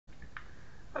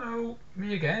Hello,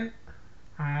 me again,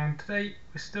 and today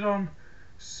we're still on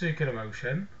circular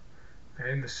motion.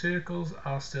 Okay, and the circles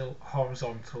are still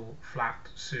horizontal flat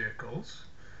circles,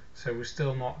 so we're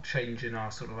still not changing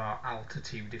our our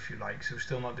altitude, if you like, so we're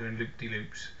still not doing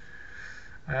loop-de-loops.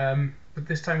 But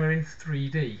this time we're in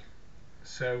 3D,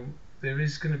 so there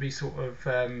is going to be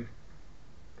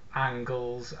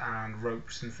angles and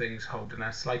ropes and things holding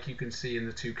us, like you can see in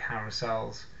the two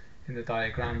carousels in the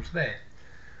diagrams there.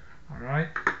 Alright,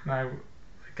 now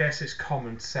I guess it's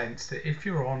common sense that if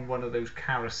you're on one of those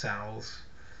carousels,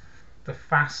 the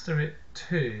faster it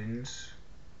turns,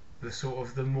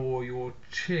 the more your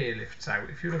chair lifts out.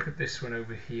 If you look at this one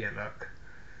over here, look.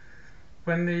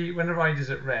 When the rider's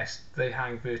at rest, they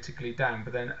hang vertically down,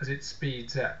 but then as it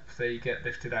speeds up, they get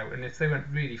lifted out. And if they went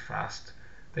really fast,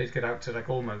 they'd get out to like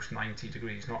almost 90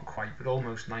 degrees, not quite, but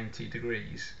almost 90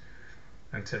 degrees.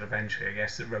 Until eventually, I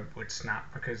guess, the rope would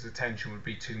snap because the tension would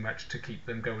be too much to keep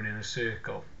them going in a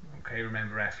circle. Okay,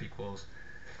 remember F equals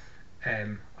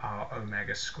mr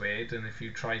omega squared, and if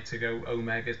you try to go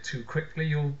omega too quickly,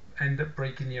 you'll end up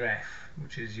breaking your F,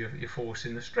 which is your force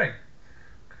in the string.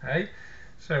 Okay,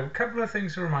 so a couple of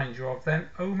things to remind you of then.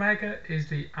 Omega is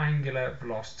the angular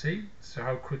velocity, so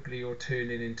how quickly you're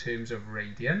turning in terms of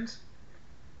radians.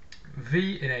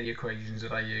 V in any equations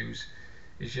that I use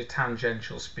is your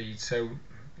tangential speed, so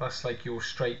that's like your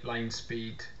straight line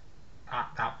speed at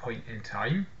that point in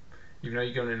time. Even though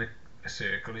you're going in a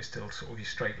circle, it's still sort of your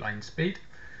straight line speed.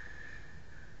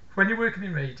 When you're working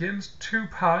in radians, 2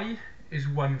 pi is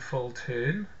one full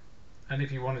turn, and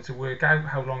if you wanted to work out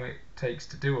how long it takes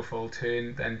to do a full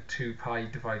turn, then 2 pi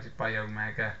divided by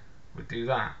omega would do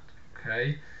that.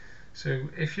 Okay, so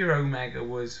if your omega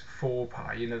was 4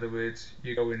 pi, in other words,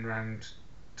 you're going round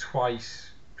twice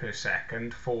per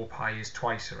second, 4 pi is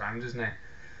twice around, isn't it?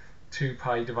 2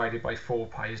 pi divided by 4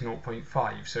 pi is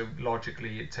 0.5, so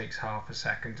logically it takes half a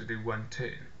second to do one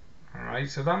turn. Alright,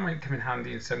 so that might come in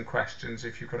handy in some questions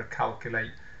if you've got to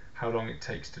calculate how long it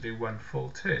takes to do one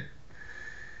full turn.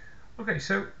 Okay,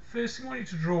 so first thing I want you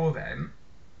to draw then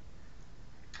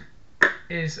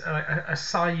is a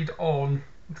side-on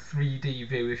 3D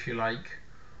view, if you like,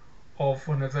 of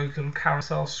one of those little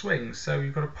carousel swings. So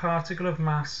you've got a particle of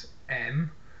mass m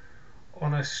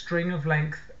on a string of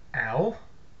length L,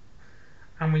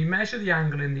 and we measure the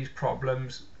angle in these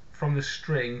problems from the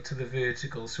string to the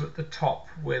vertical, so at the top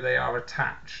where they are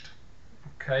attached.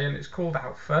 Okay, and it's called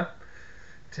alpha.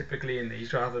 Typically in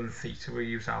these, rather than theta, we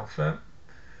use alpha.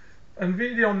 And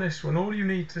really on this one, all you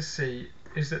need to see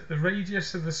is that the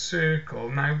radius of the circle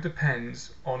now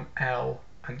depends on L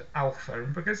and alpha,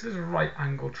 and because there's a right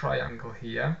angle triangle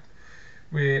here,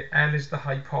 where L is the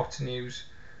hypotenuse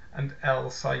and L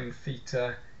sine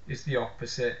theta is the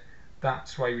opposite,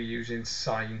 that's why we're using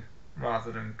sine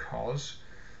rather than cos.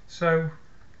 So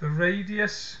the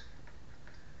radius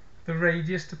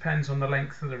depends on the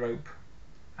length of the rope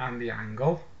and the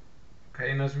angle.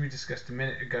 Okay, and as we discussed a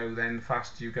minute ago, then the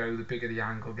faster you go, the bigger the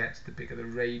angle gets, the bigger the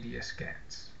radius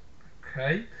gets.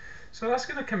 Okay, so that's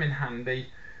going to come in handy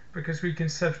because we can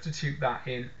substitute that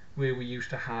in where we used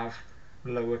to have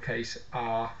lowercase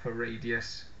r for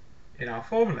radius in our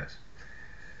formulas.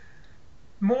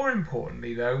 More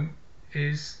importantly though,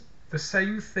 is the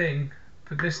same thing,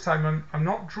 but this time I'm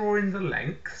not drawing the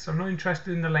length, so I'm not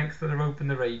interested in the length of the rope and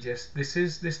the radius.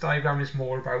 This diagram is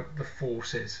more about the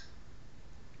forces.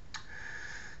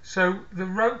 So the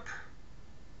rope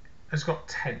has got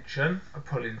tension, a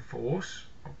pulling force,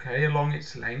 okay, along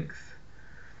its length,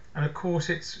 and of course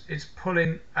it's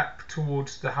pulling up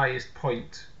towards the highest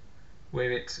point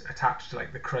where it's attached to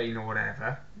like the crane or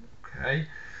whatever, okay.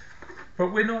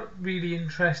 But we're not really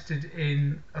interested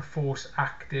in a force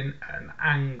acting at an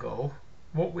angle.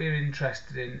 What we're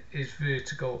interested in is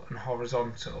vertical and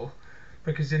horizontal,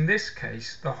 because in this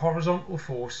case the horizontal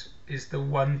force is the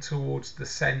one towards the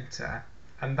centre,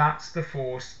 and that's the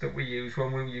force that we use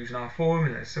when we're using our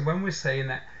formulas. So when we're saying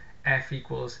that F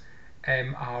equals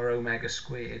mr omega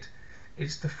squared,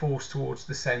 it's the force towards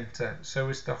the centre, so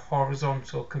it's the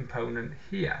horizontal component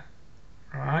here,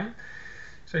 right?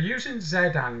 So using Z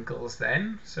angles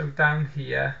then, so down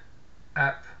here,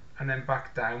 up, and then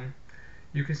back down,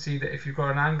 you can see that if you've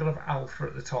got an angle of alpha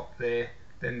at the top there,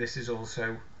 then this is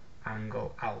also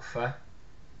angle alpha.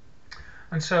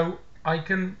 And so I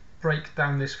can break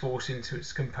down this force into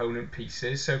its component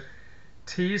pieces. So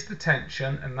T is the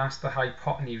tension, and that's the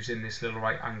hypotenuse in this little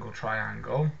right angle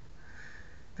triangle.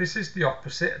 This is the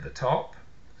opposite at the top,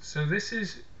 so this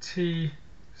is T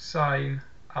sine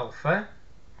alpha.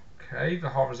 Okay, the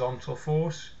horizontal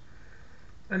force,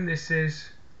 and this is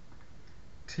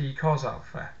T cos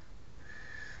alpha.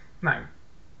 Now,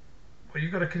 what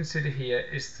you've got to consider here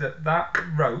is that that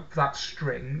rope, that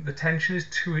string, the tension is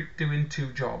doing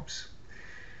two jobs.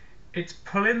 It's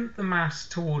pulling the mass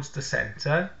towards the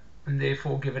centre and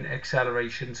therefore giving it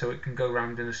acceleration so it can go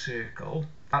round in a circle.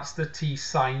 That's the T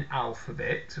sine alpha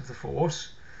bit of the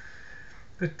force.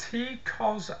 The T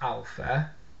cos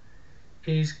alpha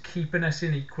is keeping us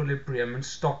in equilibrium and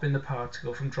stopping the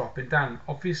particle from dropping down.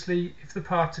 Obviously, if the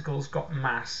particle's got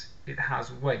mass, it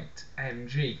has weight,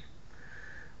 mg.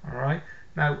 Alright,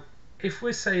 now if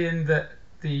we're saying that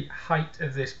the height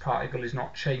of this particle is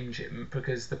not changing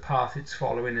because the path it's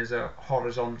following is a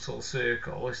horizontal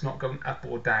circle, it's not going up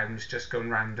or down, it's just going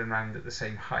round and round at the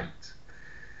same height,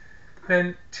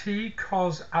 then T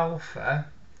cos alpha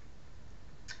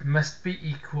must be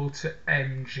equal to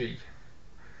mg.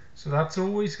 So that's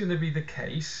always going to be the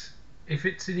case. If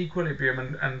it's in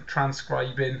equilibrium and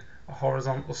transcribing a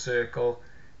horizontal circle,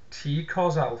 T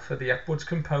cos alpha, the upwards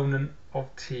component of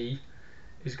T,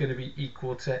 is going to be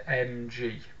equal to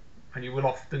mg. And you will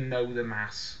often know the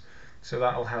mass. So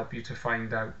that'll help you to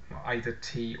find out either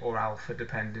T or alpha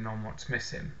depending on what's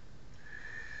missing.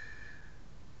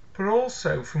 But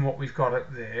also from what we've got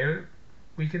up there,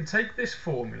 we can take this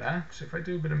formula, so if I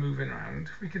do a bit of moving around,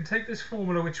 we can take this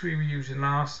formula which we were using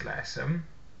last lesson.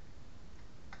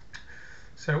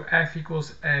 So F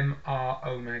equals mr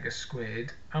omega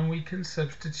squared, and we can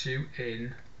substitute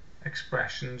in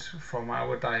expressions from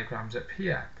our diagrams up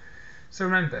here. So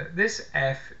remember, this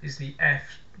F is the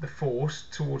force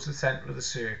towards the centre of the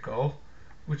circle,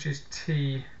 which is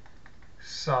T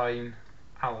sine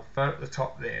alpha at the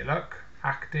top there, look,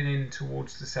 acting in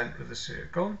towards the centre of the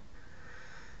circle.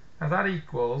 Now that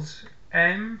equals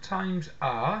m times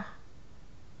r,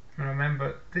 and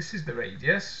remember this is the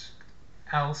radius,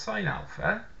 L sine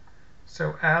alpha,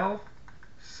 so L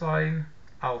sine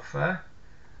alpha,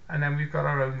 and then we've got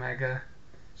our omega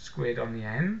squared on the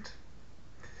end.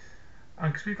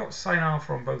 And because we've got sine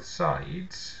alpha on both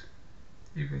sides,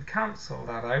 you can cancel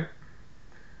that out,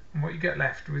 and what you get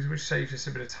left with, which saves us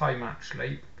a bit of time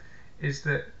actually, is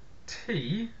that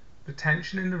T, the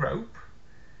tension in the rope,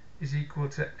 is equal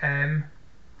to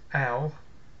ml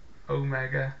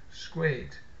omega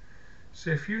squared.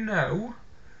 So if you know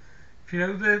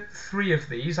the three of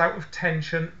these out of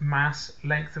tension, mass,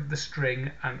 length of the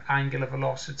string and angular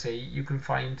velocity, you can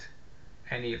find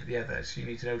any of the others. You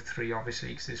need to know three obviously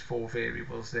because there's four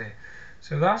variables there.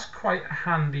 So that's quite a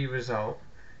handy result.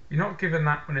 You're not given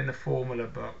that one in the formula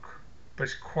book, but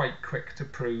it's quite quick to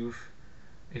prove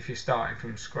if you're starting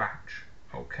from scratch.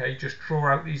 Okay, just draw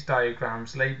out these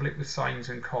diagrams, label it with sines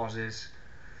and causes,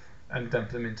 and dump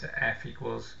them into F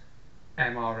equals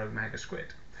mr omega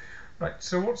squared. Right,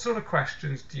 so what sort of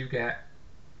questions do you get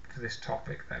for this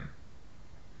topic then?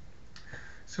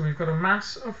 So we've got a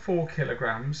mass of 4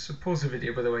 kilograms. So pause the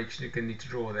video by the way, because you're going to need to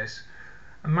draw this.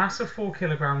 A mass of 4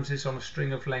 kilograms is on a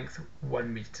string of length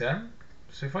 1 meter.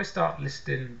 So if I start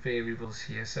listing variables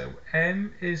here, so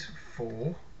m is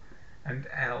 4 and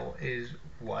L is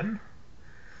 1.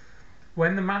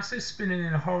 When the mass is spinning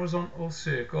in a horizontal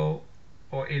circle,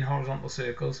 or in horizontal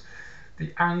circles,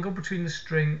 the angle between the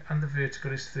string and the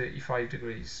vertical is 35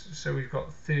 degrees. So we've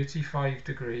got 35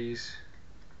 degrees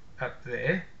up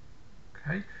there.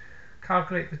 Okay.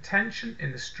 Calculate the tension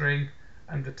in the string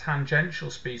and the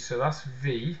tangential speed, so that's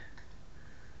V.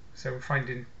 So we're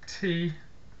finding T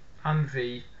and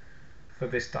V for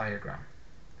this diagram.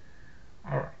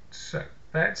 Alright, so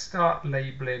let's start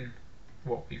labelling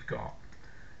what we've got.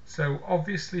 So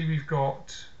obviously we've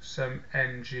got some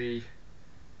mg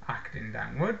acting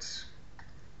downwards.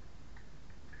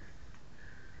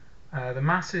 The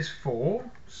mass is 4,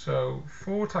 so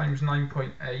 4 times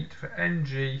 9.8 for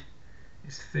mg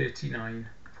is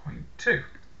 39.2.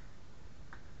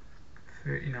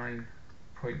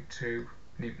 39.2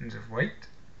 newtons of weight.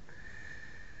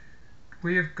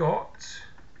 We have got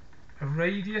a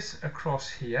radius across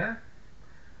here,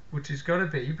 which is going to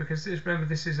be, because remember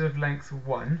this is of length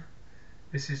 1,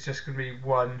 this is just going to be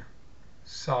 1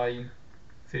 sine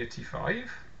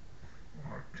 35,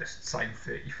 or just sine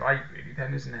 35 really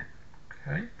then, isn't it?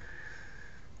 Okay.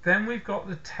 Then we've got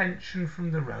the tension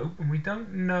from the rope, and we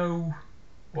don't know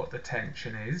what the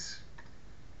tension is,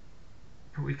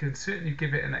 but we can certainly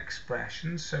give it an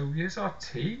expression. So here's our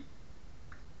T,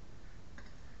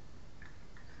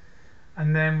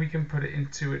 and then we can put it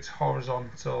into its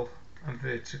horizontal and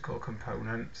vertical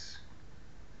components.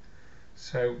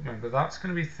 So remember that's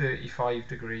going to be 35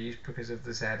 degrees because of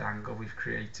the Z angle we've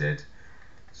created.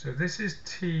 So this is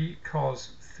T cos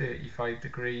 35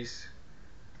 degrees,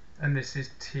 and this is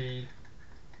T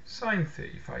sine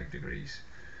 35 degrees.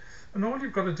 And all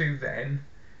you've got to do then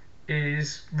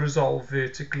is resolve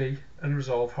vertically and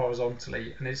resolve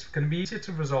horizontally, and it's going to be easier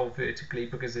to resolve vertically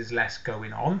because there's less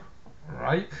going on.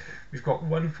 Right, we've got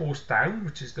one force down,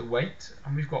 which is the weight,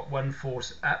 and we've got one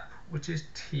force up, which is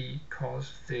T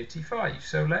cos 35.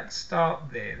 So let's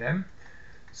start there then.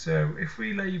 So if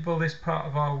we label this part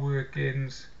of our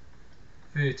workings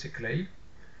vertically,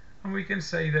 and we can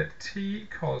say that T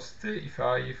cos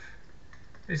 35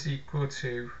 is equal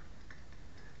to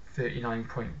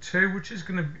 39.2, which is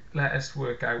going to let us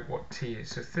work out what T is.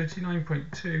 So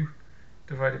 39.2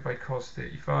 divided by cos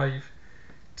 35,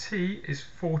 T is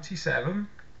 47,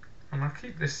 and I'll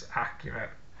keep this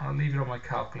accurate. I'll leave it on my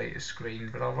calculator screen,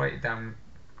 but I'll write it down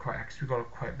quite accurate. We've got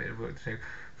quite a bit of work to do.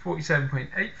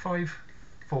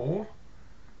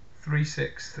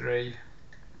 47.854,363.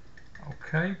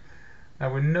 Okay. Now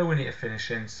we're nowhere near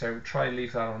finishing, so try and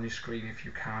leave that on your screen if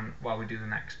you can while we do the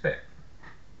next bit.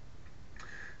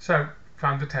 So,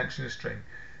 found the tension of string.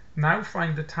 Now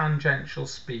find the tangential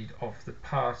speed of the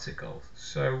particle.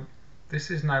 So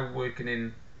this is now working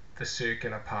in the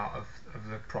circular part of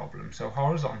the problem. So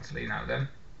horizontally now then.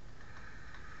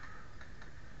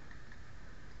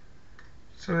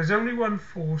 So there's only one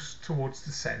force towards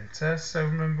the centre. So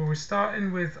remember, we're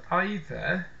starting with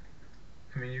either,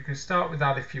 I mean, you can start with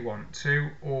that if you want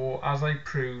to, or as I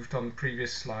proved on the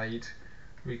previous slide,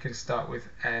 we can start with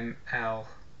ml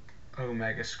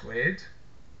omega squared.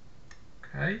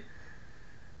 Okay.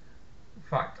 In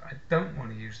fact, I don't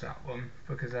want to use that one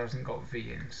because it hasn't got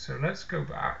v in. So let's go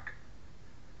back.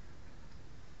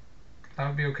 That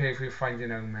would be okay if we were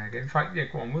finding omega. In fact, yeah,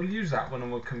 go on, we'll use that one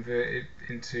and we'll convert it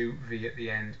into v at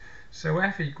the end. So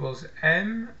f equals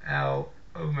ml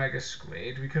omega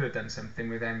squared. We could have done something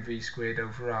with mv squared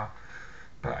over r,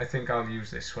 but I think I'll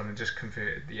use this one and just convert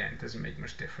it at the end. Doesn't make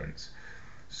much difference.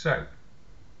 So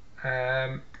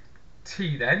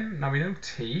t then, now we know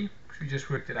t because we just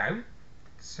worked it out.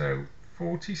 So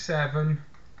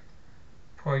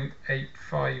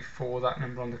 47.854, that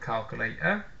number on the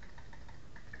calculator,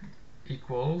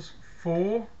 equals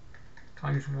 4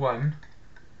 times 1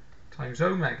 times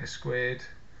omega squared.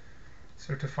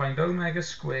 So to find omega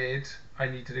squared, I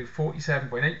need to do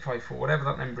 47.854, whatever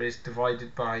that number is,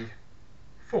 divided by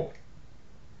 4.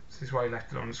 This is why I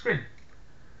left it on the screen.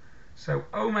 So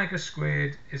omega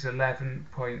squared is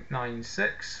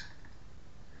 11.96,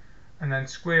 and then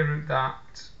square root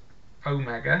that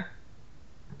omega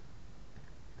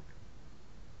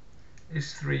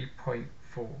is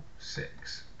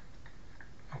 3.46.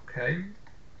 Okay,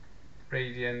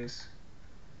 radians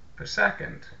per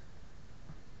second.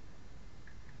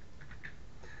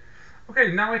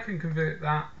 Okay, now I can convert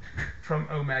that from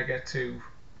omega to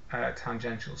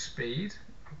tangential speed.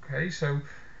 Okay, so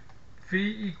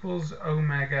v equals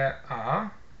omega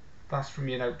r. That's from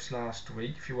your notes last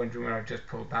week, if you're wondering where I've just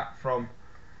pulled that from.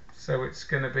 So it's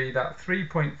going to be that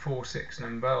 3.46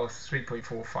 number, or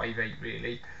 3.458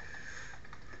 really,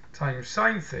 times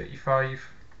sine 35.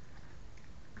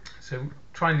 So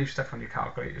try and leave stuff on your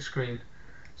calculator screen.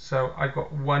 So I've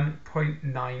got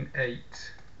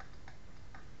 1.98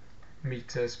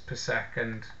 meters per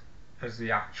second as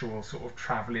the actual sort of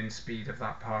travelling speed of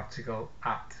that particle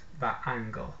at that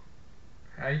angle.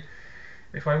 Okay.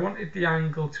 If I wanted the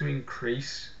angle to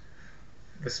increase,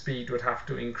 the speed would have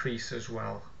to increase as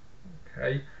well.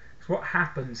 Okay. So what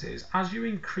happens is, as you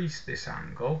increase this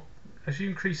angle, as you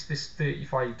increase this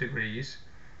 35 degrees,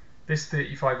 this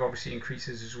 35 obviously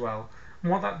increases as well.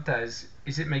 And what that does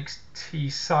is it makes t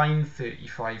sine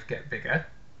 35 get bigger.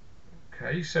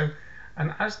 Okay, so,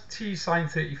 and as t sine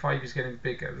 35 is getting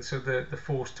bigger, so the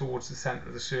force towards the centre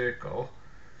of the circle,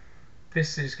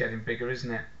 this is getting bigger,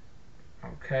 isn't it?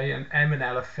 Okay, and m and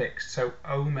l are fixed, so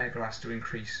omega has to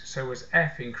increase. So as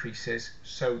f increases,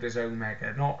 so does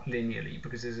omega, not linearly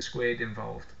because there's a squared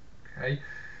involved. Okay,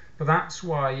 but that's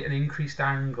why an increased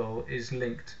angle is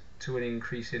linked to an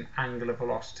increase in angular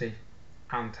velocity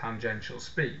and tangential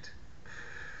speed.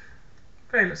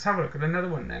 Okay, let's have a look at another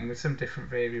one then with some different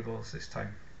variables this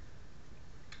time.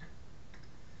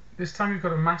 This time we've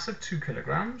got a mass of 2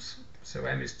 kilograms, so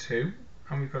m is 2,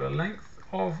 and we've got a length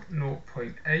of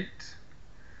 0.8,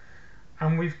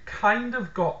 and we've kind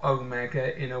of got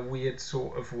omega in a weird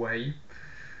sort of way.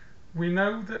 We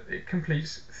know that it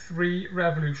completes 3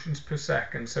 revolutions per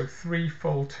second, so 3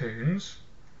 full turns.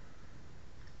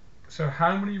 So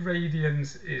how many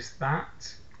radians is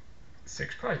that?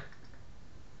 6 pi.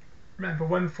 Remember,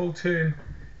 1 full turn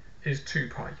is 2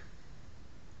 pi.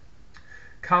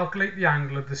 Calculate the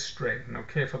angle of the string. Now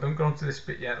careful, don't go on to this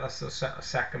bit yet, that's the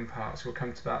second part, so we'll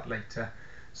come to that later.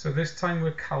 So this time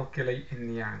we're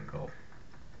calculating the angle.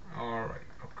 Alright,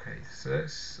 okay, so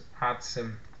let's add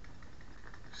some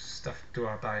stuff to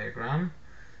our diagram.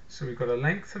 So we've got a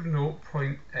length of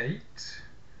 0.8,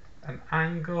 an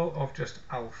angle of just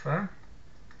alpha.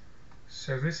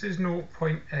 So this is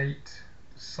 0.8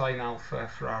 sine alpha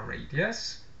for our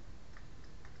radius.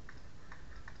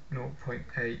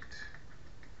 0.8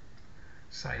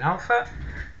 sine alpha.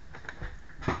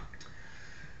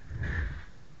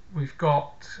 We've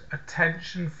got a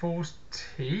tension force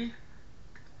T.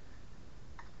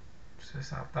 So let's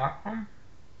have that one.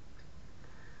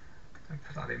 And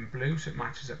put that in blue so it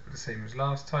matches up with the same as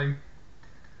last time.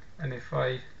 And if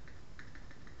I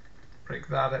break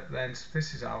that up then, so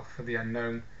this is alpha, the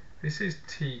unknown. This is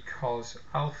T cos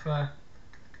alpha,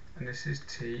 and this is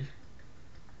T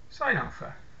sine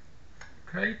alpha.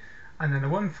 Okay, and then the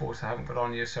one force I haven't got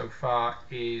on here so far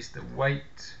is the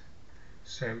weight.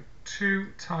 So 2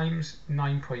 times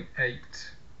 9.8,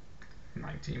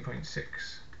 19.6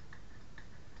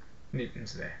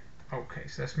 newtons there. Okay,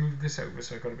 so let's move this over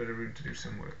so I've got a bit of room to do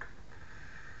some work.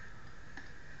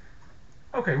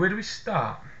 Okay, where do we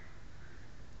start?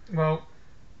 Well,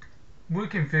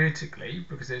 working vertically,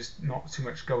 because there's not too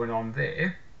much going on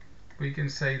there, we can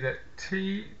say that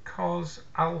T cos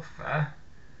alpha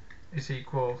is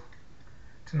equal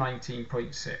to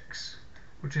 19.6,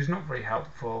 which is not very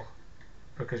helpful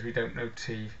because we don't know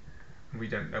T and we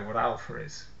don't know what alpha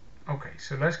is. Okay,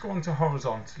 so let's go on to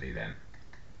horizontally then.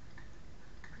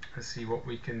 Let's see what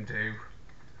we can do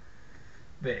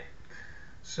there.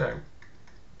 So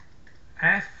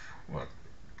F, well,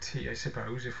 T I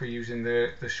suppose if we're using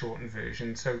the shortened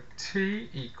version. So T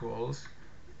equals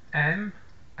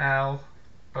ml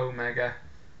omega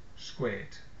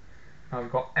squared. Now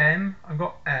I've got M, I've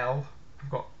got L, I've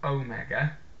got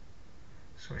omega.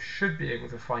 So I should be able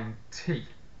to find T.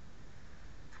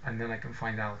 And then I can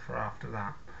find alpha after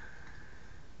that.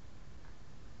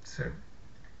 So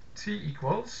T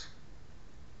equals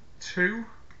 2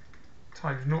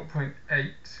 times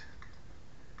 0.8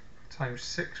 times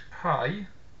 6 pi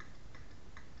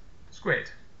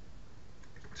squared.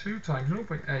 2 times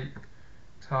 0.8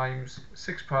 times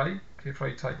 6 pi, okay, if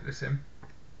I type this in,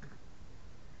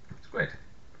 squared.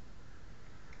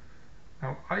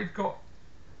 Now I've got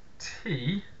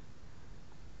T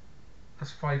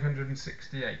as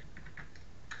 568.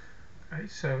 Okay,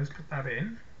 so let's put that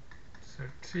in. So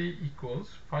T equals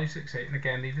 568, and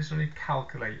again leave this on your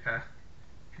calculator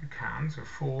if you can. So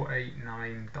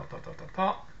 489 dot dot dot dot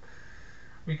dot.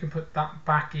 We can put that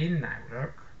back in now,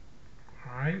 look.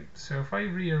 Alright, so if I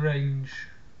rearrange,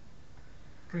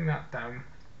 bring that down,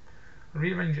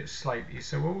 rearrange it slightly,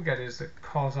 so what we'll get is that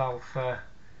cos alpha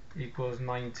equals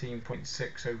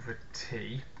 19.6 over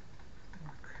T.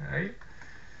 Okay,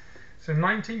 so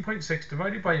 19.6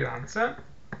 divided by your answer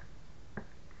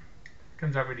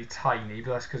comes out really tiny,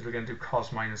 but that's because we're going to do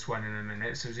cos minus 1 in a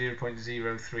minute. So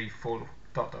 0.034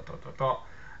 dot dot dot dot dot,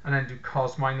 and then do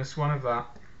cos minus 1 of that,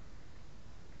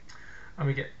 and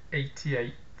we get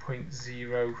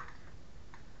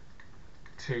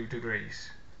 88.02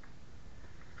 degrees.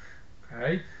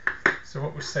 Okay, so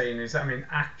what we're saying is, I mean,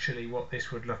 actually what this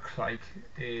would look like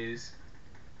is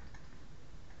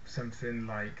something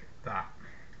like that.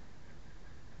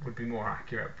 Would be more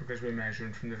accurate because we're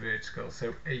measuring from the vertical.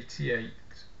 So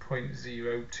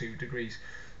 88.02 degrees.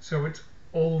 So it's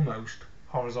almost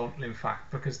horizontal in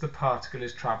fact, because the particle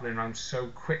is travelling around so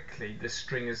quickly, the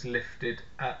string is lifted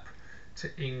up to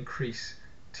increase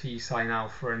T sine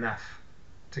alpha enough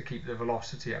to keep the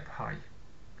velocity up high.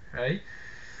 Okay.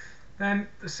 Then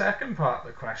the second part of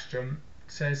the question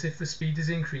says if the speed is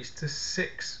increased to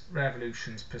 6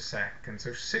 revolutions per second.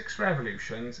 So 6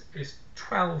 revolutions is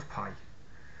 12 pi.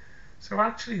 So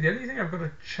actually the only thing I've got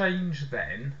to change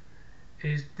then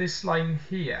is this line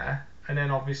here, and then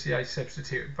obviously I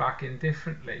substitute it back in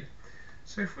differently.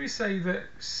 So if we say that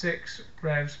 6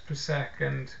 revs per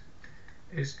second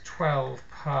is 12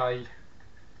 pi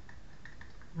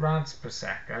rads per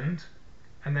second,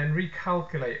 and then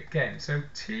recalculate again. So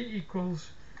T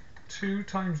equals 2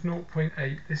 times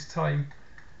 0.8, this time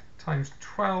times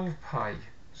 12 pi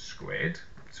squared.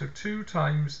 So 2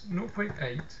 times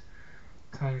 0.8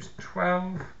 times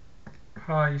 12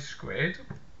 pi squared.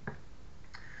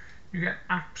 You get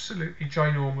absolutely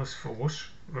ginormous force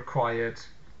required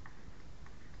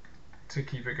to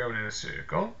keep it going in a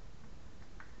circle.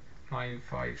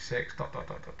 956 dot dot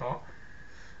dot dot dot.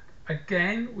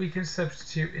 Again, we can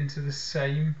substitute into the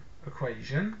same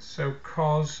equation. So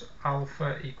cos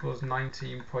alpha equals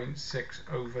 19.6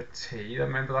 over T.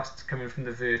 Remember, that's coming from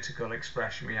the vertical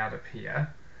expression we had up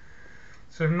here.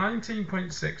 So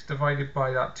 19.6 divided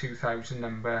by that 2000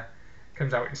 number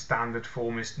comes out in standard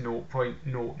form is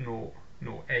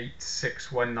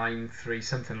 0.0008619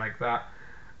 something like that.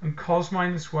 and cos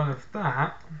minus 1 of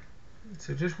that,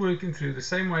 so just working through the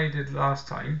same way I did last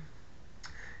time,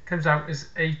 comes out as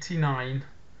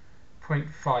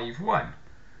 89.51.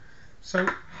 So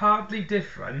hardly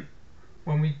different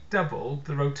when we double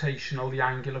the rotational, the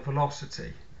angular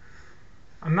velocity.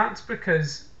 And that's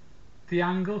because the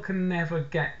angle can never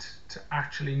get to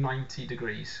actually 90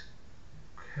 degrees.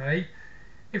 Okay,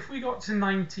 if we got to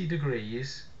 90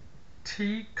 degrees,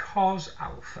 T cos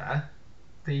alpha,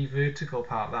 the vertical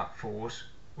part of that force,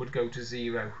 would go to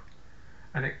 0.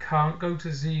 And it can't go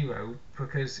to 0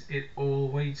 because it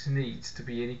always needs to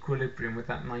be in equilibrium with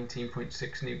that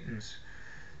 19.6 newtons.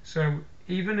 So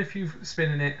even if you're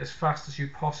spinning it as fast as you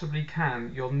possibly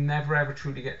can, you'll never ever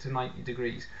truly get to 90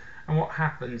 degrees. And what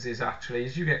happens is actually,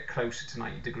 as you get closer to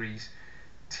 90 degrees,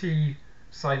 T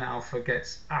sine alpha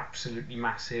gets absolutely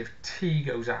massive, T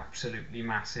goes absolutely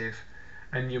massive,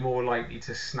 and you're more likely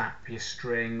to snap your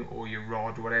string or your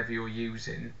rod, whatever you're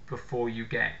using, before you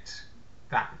get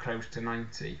that close to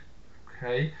 90.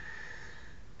 Okay,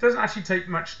 doesn't actually take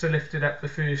much to lift it up the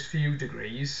first few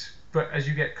degrees, but as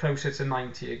you get closer to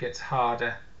 90 it gets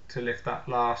harder to lift that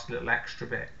last little extra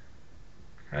bit.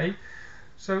 Okay,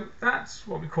 so that's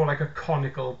what we call like a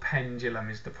conical pendulum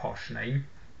is the posh name.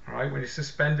 Alright, when it's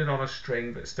suspended on a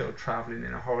string but still travelling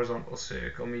in a horizontal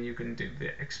circle. I mean, you can do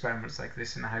the experiments like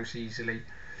this in the house easily,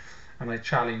 and I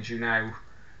challenge you now,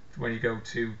 when you go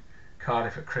to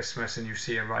Cardiff at Christmas and you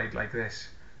see a ride like this,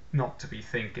 not to be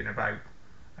thinking about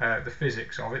the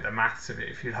physics of it, the maths of it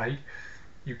if you like.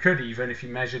 You could even, if you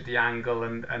measured the angle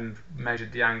and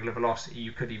measured the angular velocity,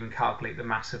 you could even calculate the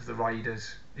mass of the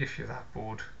riders if you're that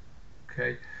bored.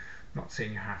 Okay, not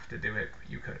saying you have to do it, but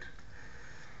you could.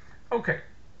 Okay,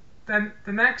 then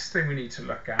the next thing we need to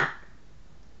look at,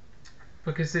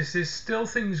 because this is still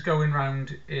things going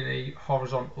round in a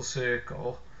horizontal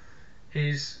circle,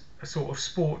 is a sort of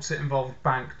sports that involve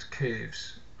banked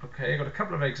curves. Okay, I've got a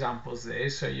couple of examples there.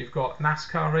 So you've got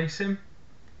NASCAR racing,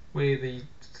 where the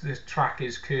track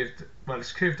is curved, well,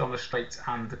 it's curved on the straights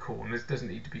and the corners. It doesn't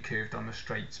need to be curved on the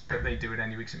straights, but they do it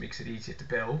anyway because it makes it easier to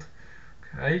build.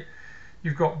 Okay,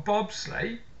 you've got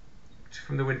bobsleigh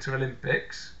from the Winter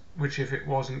Olympics, which if it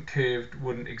wasn't curved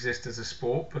wouldn't exist as a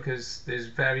sport because there's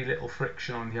very little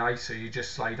friction on the ice, so you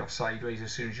just slide off sideways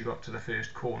as soon as you got to the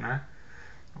first corner.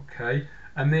 Okay,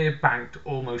 and they're banked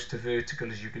almost to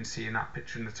vertical, as you can see in that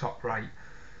picture in the top right.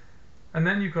 And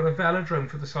then you've got a velodrome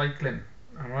for the cycling.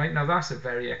 Alright, now that's a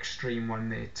very extreme one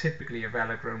there. Typically a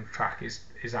velodrome track is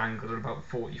angled at about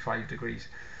 45 degrees.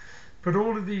 But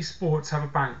all of these sports have a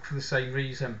bank for the same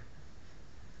reason.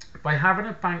 By having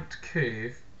a banked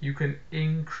curve, you can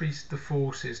increase the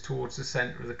forces towards the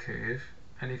centre of the curve,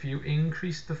 and if you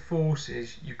increase the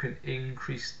forces, you can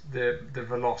increase the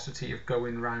velocity of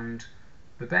going round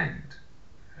the bend.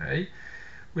 Okay?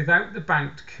 Without the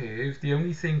banked curve, the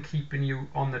only thing keeping you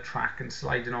on the track and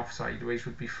sliding off sideways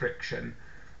would be friction,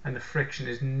 and the friction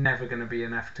is never going to be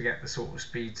enough to get the sort of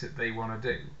speeds that they want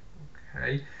to do.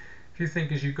 Okay? If you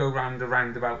think as you go round the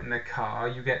roundabout in a car,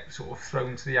 you get sort of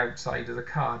thrown to the outside of the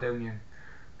car, don't you?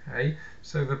 Okay,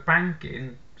 so the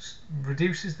banking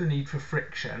reduces the need for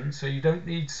friction, so you don't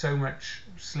need so much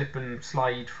slip and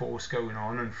slide force going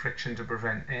on and friction to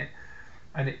prevent it,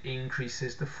 and it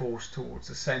increases the force towards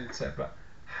the centre. But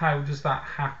how does that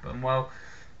happen? Well,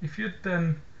 if you'd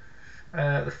done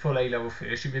the full A-level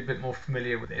first, you'd be a bit more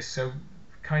familiar with this, so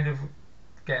kind of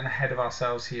getting ahead of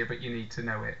ourselves here, but you need to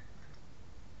know it.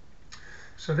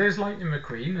 So there's Lightning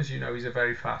McQueen. As you know, he's a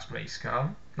very fast race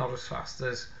car, not as fast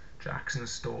as Jackson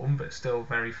Storm, but still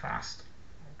very fast.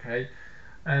 Okay,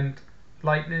 and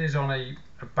Lightning is on a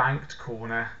banked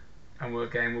corner, and we'll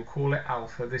call it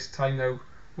alpha. This time though,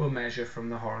 we'll measure from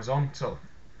the horizontal.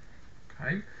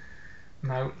 Okay,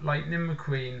 now Lightning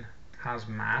McQueen has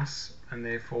mass, and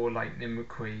therefore Lightning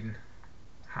McQueen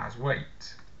has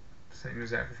weight, same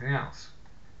as everything else.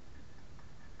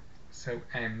 So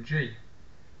mg.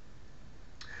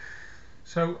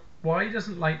 So why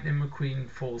doesn't Lightning McQueen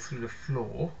fall through the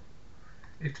floor?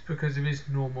 It's because of his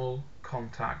normal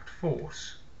contact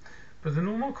force. But the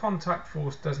normal contact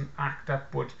force doesn't act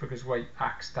upwards because weight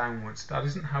acts downwards. That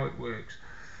isn't how it works.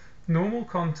 Normal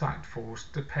contact force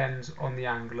depends on the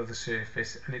angle of the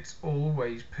surface, and it's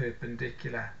always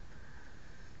perpendicular.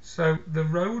 So the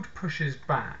road pushes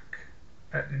back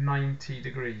at 90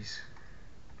 degrees.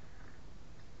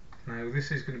 Now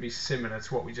this is going to be similar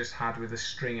to what we just had with a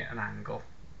string at an angle.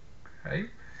 Okay.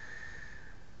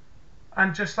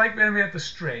 And just like when we had the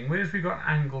string, whereas we've got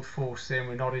angled force there and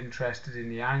we're not interested in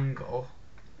the angle,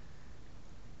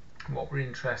 what we're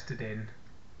interested in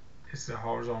is the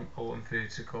horizontal and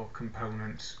vertical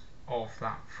components of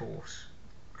that force.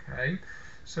 Okay,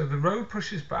 So the road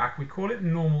pushes back, we call it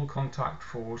normal contact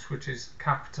force, which is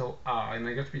capital R, and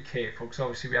I got to be careful because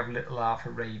obviously we have little r for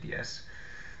radius.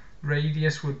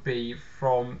 Radius would be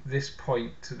from this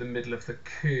point to the middle of the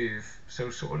curve. So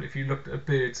sort of if you looked at a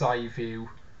bird's eye view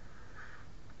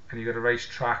and you've got a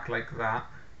racetrack like that,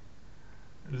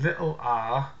 little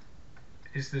r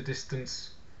is the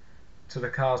distance to the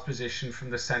car's position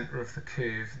from the centre of the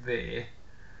curve there,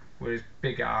 whereas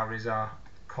big R is our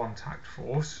contact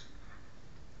force.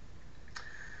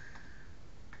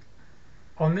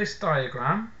 On this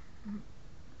diagram,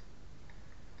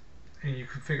 and you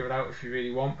can figure it out if you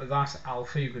really want, but that's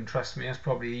alpha, you can trust me, that's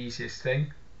probably the easiest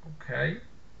thing, okay,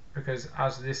 because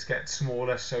as this gets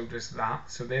smaller so does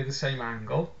that, so they're the same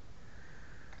angle,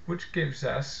 which gives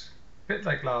us, a bit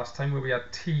like last time where we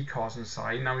had T cos and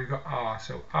sine, now we've got R,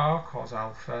 so R cos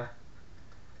alpha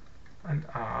and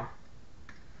R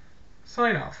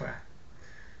sine alpha.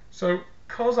 So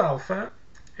cos alpha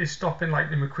is stopping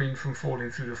Lightning McQueen from falling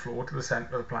through the floor to the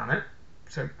centre of the planet,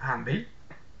 so handy.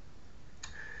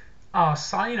 Our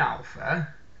sine alpha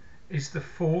is the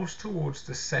force towards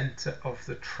the centre of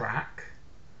the track,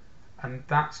 and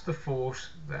that's the force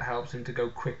that helps him to go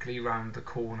quickly round the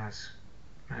corners.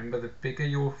 Remember, the bigger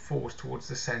your force towards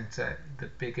the centre, the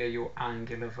bigger your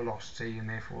angular velocity, and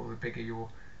therefore the bigger your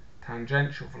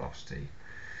tangential velocity.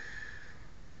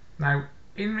 Now,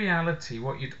 in reality,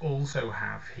 what you'd also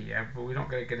have here, but we're not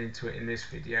going to get into it in this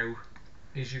video,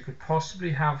 is you could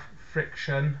possibly have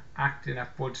friction acting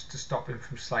upwards to stop him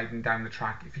from sliding down the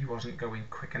track if he wasn't going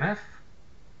quick enough.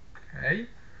 Okay.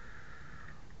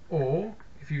 Or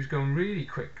if he was going really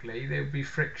quickly, there would be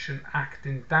friction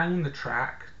acting down the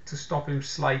track to stop him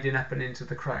sliding up and into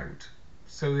the crowd.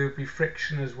 So there would be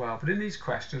friction as well. But in these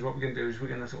questions, what we're going to do is we're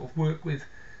going to sort of work with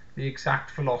the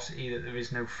exact velocity that there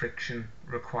is no friction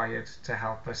required to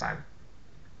help us out.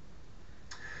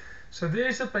 So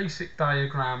there's a basic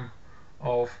diagram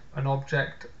of an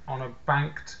object on a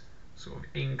banked sort of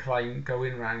incline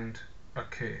going round a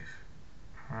curve.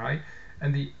 Alright,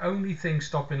 and the only thing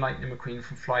stopping Lightning McQueen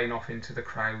from flying off into the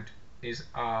crowd is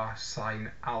R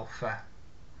sine alpha.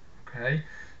 Okay,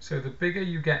 so the bigger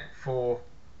you get for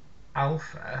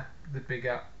alpha, the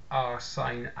bigger R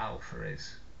sine alpha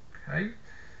is. Okay.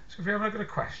 So if we have a look at a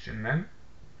question then.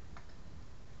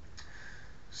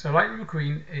 So Lightning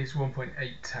McQueen is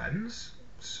 1.8 tons.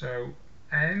 So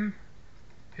M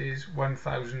is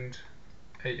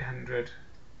 1,800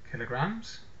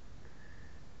 kilograms.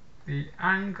 The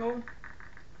angle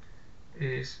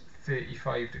is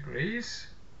 35 degrees.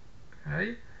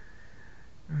 Okay.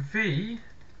 V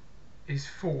is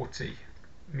 40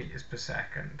 meters per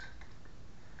second.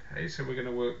 Okay, so we're going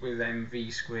to work with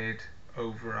mv squared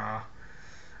over r.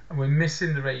 And we're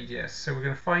missing the radius, so we're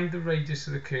going to find the radius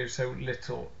of the curve, so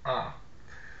little r.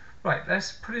 Right,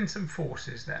 let's put in some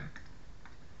forces then.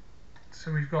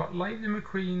 So we've got Lightning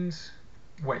McQueen's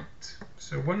weight,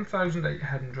 so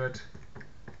 1,800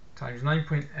 times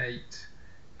 9.8,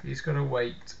 he's got a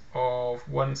weight of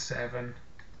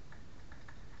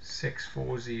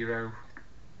 17640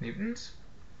 newtons.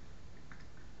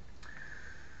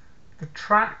 The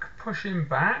track pushing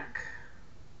back,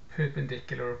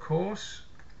 perpendicular of course,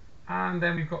 and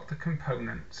then we've got the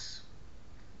components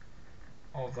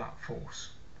of that force.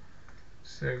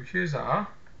 So here's R,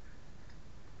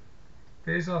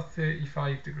 there's our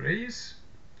 35 degrees,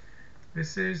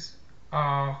 this is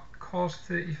R cos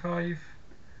 35,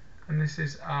 and this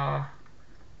is R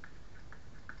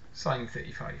sine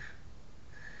 35.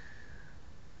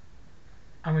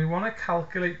 And we want to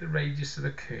calculate the radius of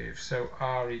the curve, so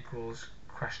R equals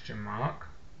question mark.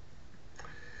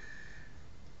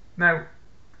 Now,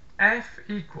 F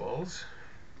equals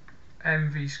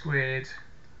mv squared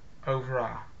over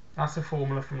R. That's a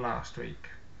formula from last week.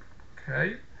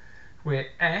 Okay, where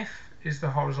F is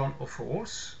the horizontal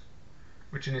force,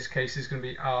 which in this case is going to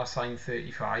be R sine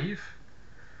 35.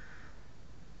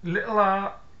 Little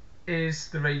r is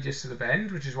the radius of the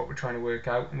bend, which is what we're trying to work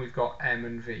out, and we've got M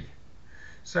and V.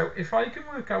 So if I can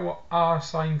work out what R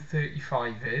sine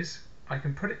 35 is, I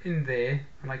can put it in there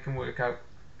and I can work out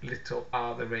little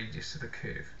r, the radius of the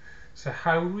curve. So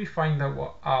how do we find out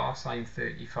what R sine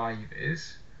 35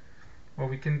 is? Well,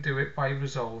 we can do it by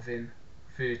resolving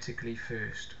vertically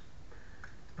first.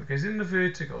 Because in the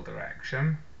vertical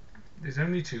direction, there's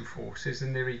only two forces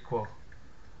and they're equal.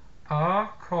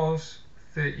 R cos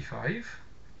 35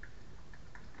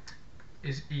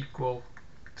 is equal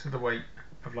to the weight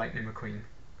of Lightning McQueen.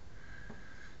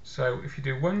 So if you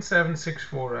do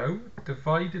 17640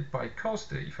 divided by cos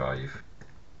 35,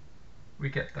 we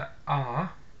get that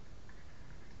R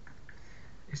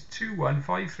is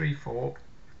 21534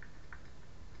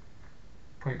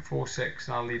 0.46,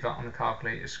 and I'll leave that on the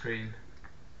calculator screen,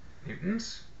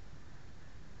 newtons.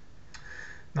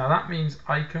 Now that means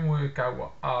I can work out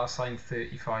what r sine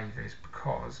 35 is,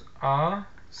 because r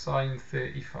sine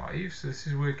 35, so this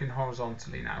is working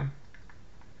horizontally now,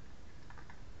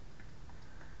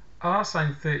 r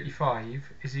sine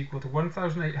 35 is equal to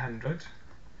 1800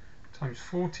 times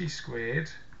 40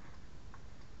 squared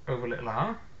over little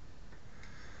r.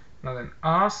 Now then,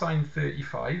 r sine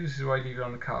 35, this is why I leave it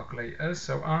on the calculator,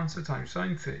 so answer times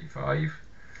sine 35,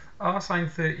 r sine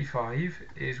 35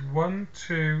 is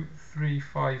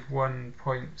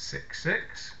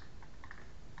 12351.66,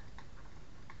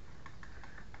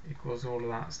 equals all of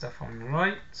that stuff on the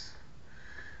right.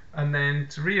 And then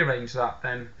to rearrange that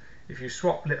then, if you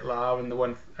swap little r and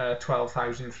the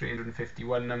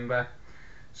 12,351 number,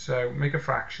 so make a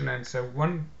fraction then, so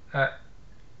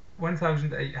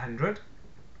 1,800,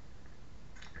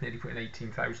 nearly putting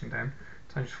 18,000 down,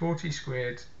 times 40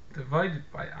 squared divided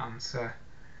by answer,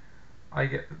 I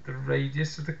get that the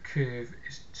radius of the curve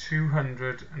is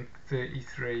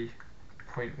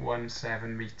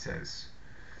 233.17 meters.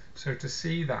 So to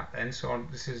see that then, so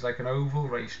this is like an oval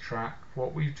racetrack,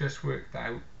 what we've just worked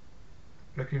out,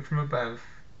 looking from above,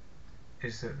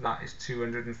 is that that is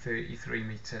 233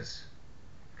 meters.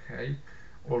 Okay,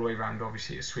 all the way around,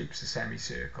 obviously it sweeps a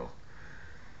semicircle.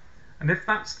 And if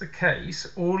that's the case,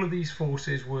 all of these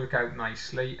forces work out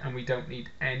nicely and we don't need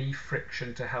any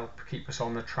friction to help keep us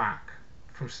on the track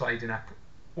from sliding up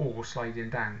or sliding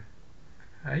down.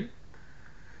 Okay,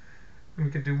 and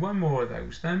we can do one more of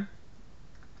those then.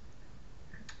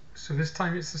 So this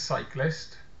time it's the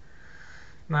cyclist.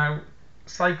 Now,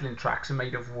 cycling tracks are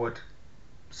made of wood,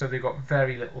 so they've got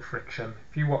very little friction.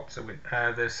 If you watch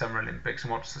the Summer Olympics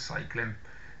and watch the cycling,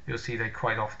 you'll see they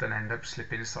quite often end up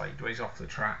slipping sideways off the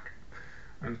track.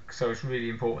 And so it's really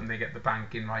important they get the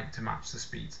banking right to match the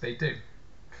speeds they do.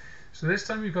 So this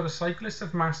time we've got a cyclist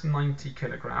of mass 90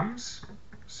 kilograms.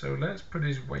 So let's put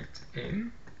his weight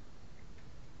in,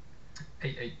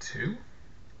 882.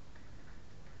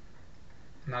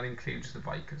 And that includes the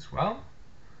bike as well.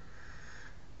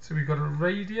 So we've got a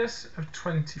radius of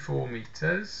 24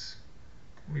 meters.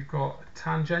 We've got a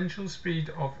tangential speed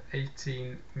of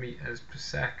 18 meters per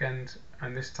second,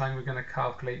 and this time we're going to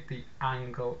calculate the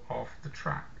angle of the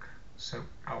track. So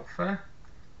alpha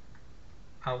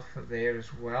there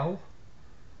as well.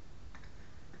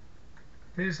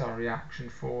 There's our reaction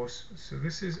force. So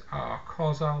this is our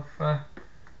cos alpha,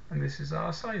 and this is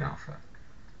our sine alpha.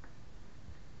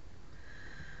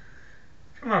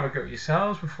 If you want to have a go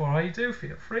yourselves before I do,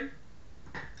 feel free.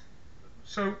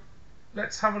 So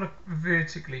let's have a look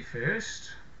vertically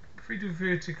first. If we do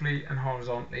vertically and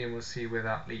horizontally, and we'll see where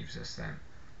that leaves us then.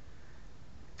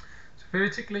 So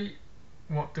vertically,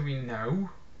 what do we know?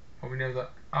 Well, we know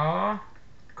that r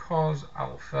cos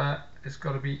alpha has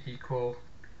got to be equal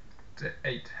to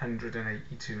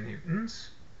 882 newtons.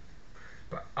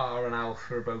 But r and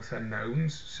alpha are both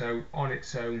unknowns, so on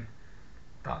its own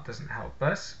that doesn't help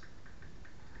us.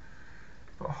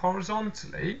 But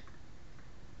horizontally,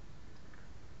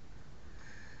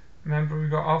 remember we've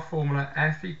got our formula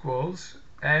F equals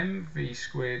mv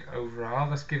squared over r.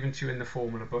 That's given to you in the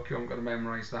formula book, you haven't got to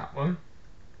memorise that one.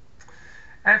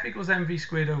 F equals mv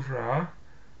squared over r,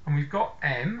 and we've got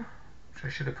m, which I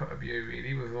should have put up here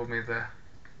really with all my other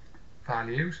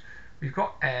values. We've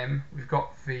got m, we've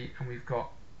got v, and we've got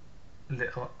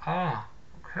little r.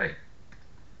 Okay,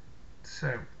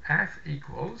 so F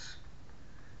equals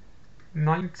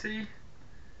 90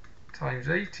 times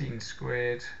 18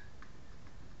 squared,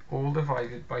 all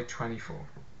divided by 24.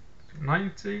 So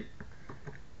 90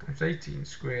 times 18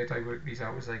 squared, I work these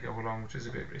out as I go along, which is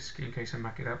a bit risky in case I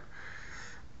muck it up.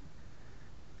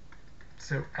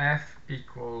 So F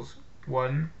equals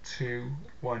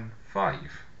 1215.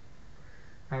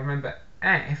 Now remember,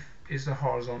 F is the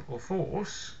horizontal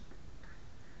force,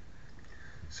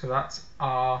 so that's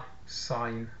R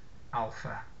sine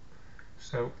alpha.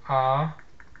 So R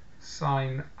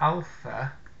sine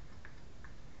alpha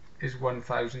is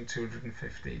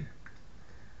 1215.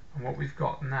 And what we've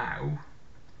got now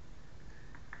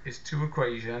is two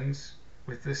equations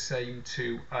with the same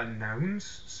two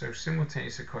unknowns, so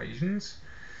simultaneous equations.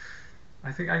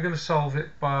 I think I'm going to solve it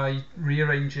by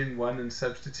rearranging one and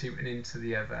substituting into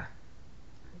the other.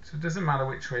 So it doesn't matter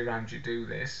which way around you do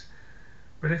this,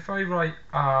 but if I write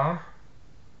R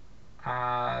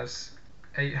as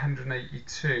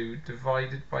 882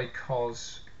 divided by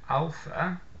cos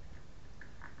alpha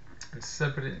and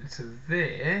sub it into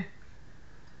there,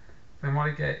 then what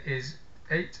I get is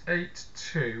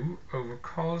 882 over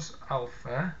cos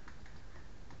alpha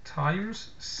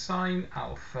times sine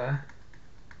alpha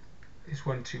is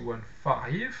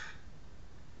 1215.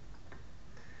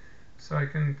 So I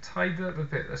can tidy up a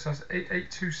bit. So that's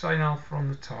 882 sine alpha on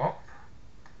the top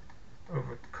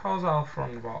over cos alpha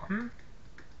on the bottom.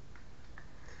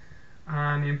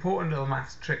 And the important little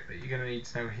maths trick that you're going to need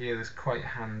to know here that's quite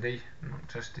handy, not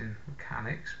just in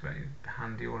mechanics, but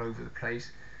handy all over the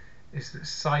place, is that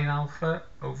sine alpha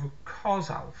over cos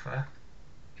alpha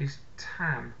is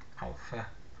tan alpha.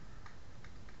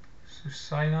 So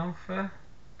sine alpha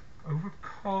over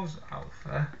cos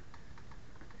alpha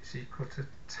is equal to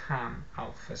tan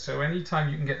alpha. So anytime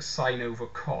you can get sine over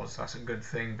cos, that's a good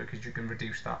thing because you can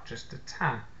reduce that just to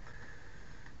tan.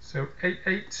 So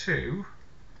 882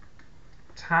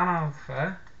 tan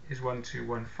alpha is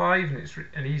 1215, and it's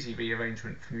an easy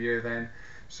rearrangement from here then.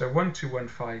 So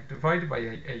 1215 divided by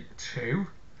 882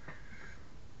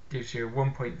 gives you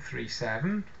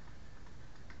 1.37.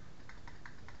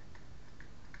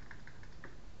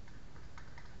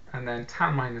 And then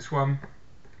tan minus 1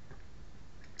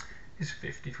 is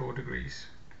 54 degrees.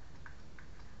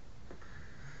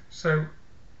 So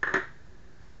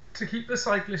to keep the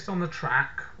cyclist on the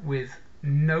track with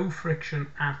no friction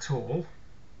at all,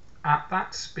 at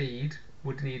that speed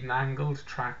would need an angled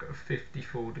track of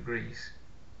 54 degrees.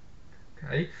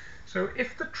 Okay, so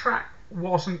if the track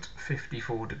wasn't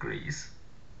 54 degrees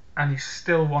and he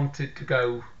still wanted to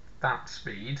go that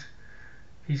speed,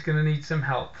 he's going to need some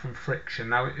help from friction.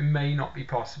 Now it may not be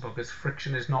possible because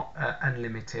friction is not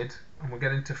unlimited, and we'll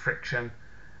get into friction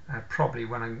probably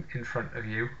when I'm in front of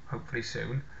you, hopefully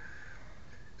soon.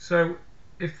 So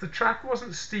if the track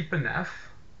wasn't steep enough,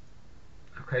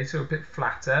 okay, so a bit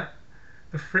flatter,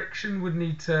 the friction would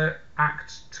need to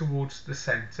act towards the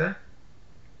centre,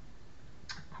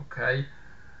 okay,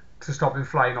 to stop him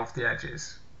flying off the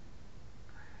edges.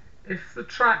 If the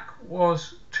track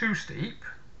was too steep,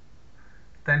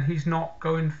 then he's not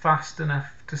going fast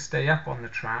enough to stay up on the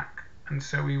track, and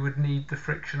so we would need the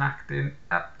friction acting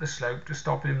up the slope to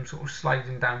stop him sort of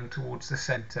sliding down towards the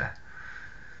centre.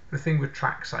 The thing with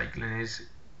track cycling is,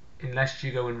 unless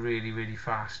you're going really, really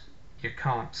fast, you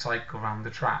can't cycle around the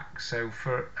track. So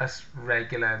for us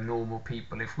regular, normal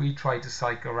people, if we tried to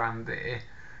cycle around there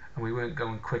and we weren't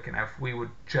going quick enough, we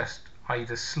would just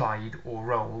either slide or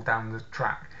roll down the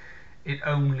track. It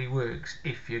only works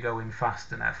if you're going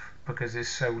fast enough because there's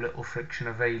so little friction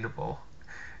available.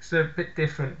 It's a bit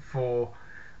different for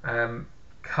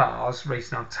cars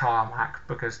racing on tarmac,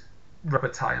 because rubber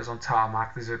tyres on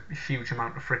tarmac, there's a huge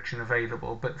amount of friction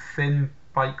available, but thin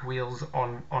bike wheels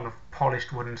on a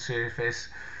polished wooden surface,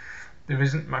 there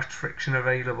isn't much friction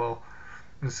available,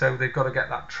 and so they've got to get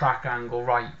that track angle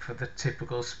right for the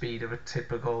typical speed of a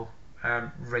typical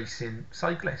racing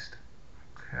cyclist.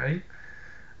 Okay.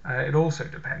 It also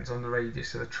depends on the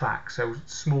radius of the track, so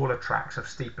smaller tracks have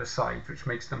steeper sides, which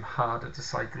makes them harder to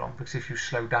cycle on, because if you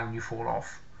slow down you fall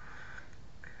off.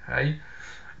 Okay,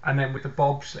 and then with the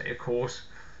bobsleigh, of course,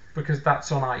 because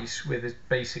that's on ice where there's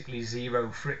basically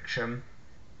zero friction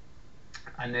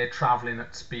and they're travelling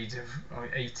at speeds of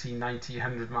 80, 90,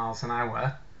 100 miles an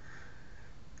hour,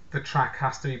 the track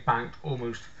has to be banked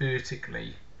almost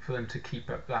vertically for them to keep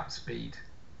up that speed.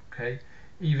 Okay,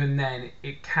 even then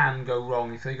it can go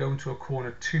wrong if they go into a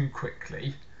corner too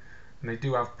quickly, and they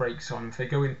do have brakes on. If they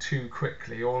go in too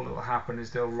quickly, all that will happen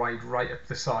is they'll ride right up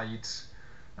the sides,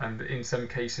 and in some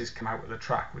cases come out of the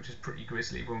track, which is pretty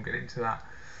grisly. Won't get into that.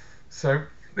 So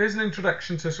there's an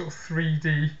introduction to sort of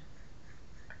 3D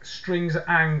strings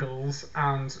angles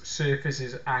and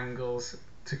surfaces angles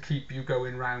to keep you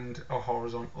going round a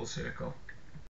horizontal circle.